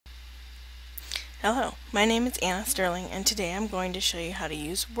Hello, my name is Anna Sterling and today I'm going to show you how to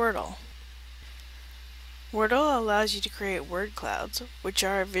use Wordle. Wordle allows you to create word clouds, which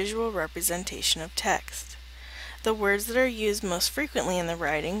are a visual representation of text. The words that are used most frequently in the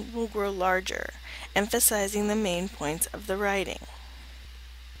writing will grow larger, emphasizing the main points of the writing.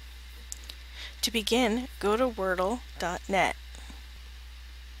 To begin, go to wordle.net.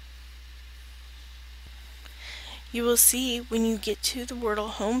 You will see when you get to the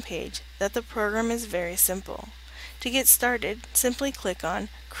Wordle homepage that the program is very simple. To get started, simply click on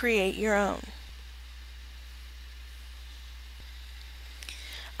Create Your Own.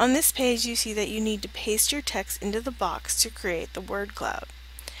 On this page, you see that you need to paste your text into the box to create the word cloud.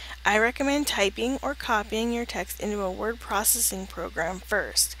 I recommend typing or copying your text into a word processing program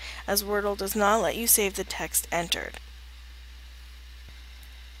first, as Wordle does not let you save the text entered.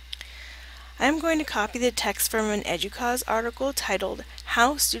 I am going to copy the text from an EDUCAUSE article titled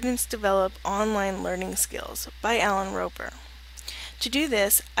How Students Develop Online Learning Skills by Alan Roper. To do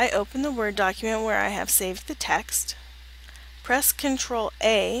this, I open the Word document where I have saved the text, press Ctrl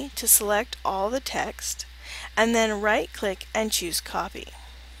A to select all the text, and then right-click and choose Copy.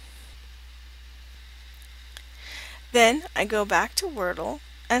 Then I go back to Wordle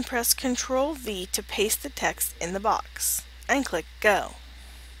and press Ctrl V to paste the text in the box, and click Go.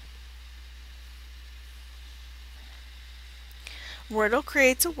 Wordle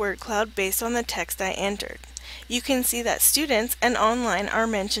creates a word cloud based on the text I entered. You can see that students and online are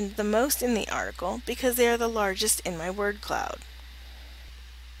mentioned the most in the article because they are the largest in my word cloud.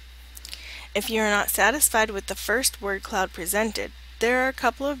 If you are not satisfied with the first word cloud presented, there are a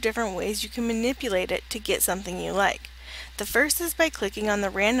couple of different ways you can manipulate it to get something you like. The first is by clicking on the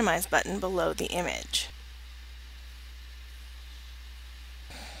Randomize button below the image.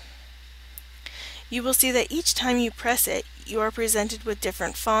 You will see that each time you press it, you are presented with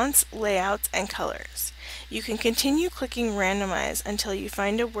different fonts, layouts, and colors. You can continue clicking Randomize until you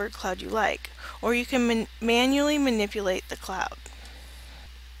find a word cloud you like, or you can manually manipulate the cloud.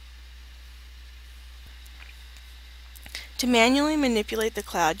 To manually manipulate the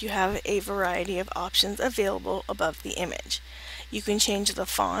cloud, you have a variety of options available above the image. You can change the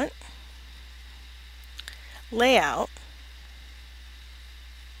font, layout,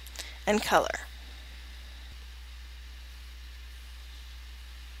 and color.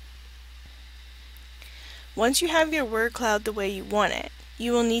 Once you have your word cloud the way you want it,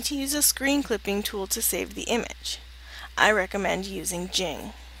 you will need to use a screen clipping tool to save the image. I recommend using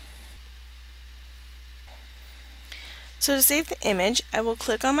Jing. So to save the image, I will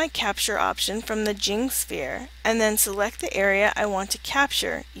click on my capture option from the Jing sphere and then select the area I want to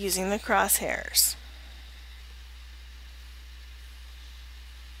capture using the crosshairs.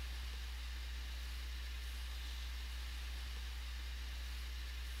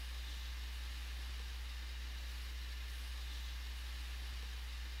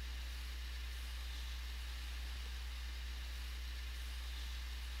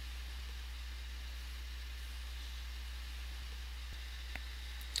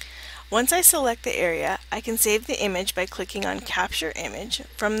 Once I select the area, I can save the image by clicking on Capture Image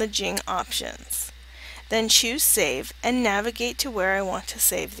from the Jing options. Then choose Save and navigate to where I want to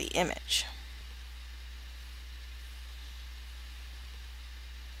save the image.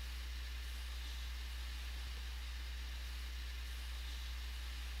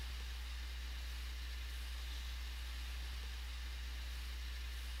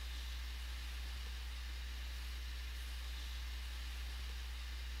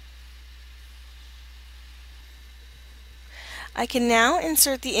 I can now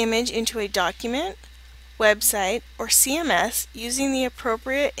insert the image into a document, website, or CMS using the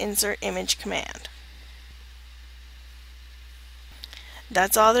appropriate Insert Image command.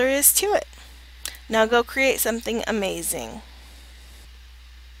 That's all there is to it. Now go create something amazing.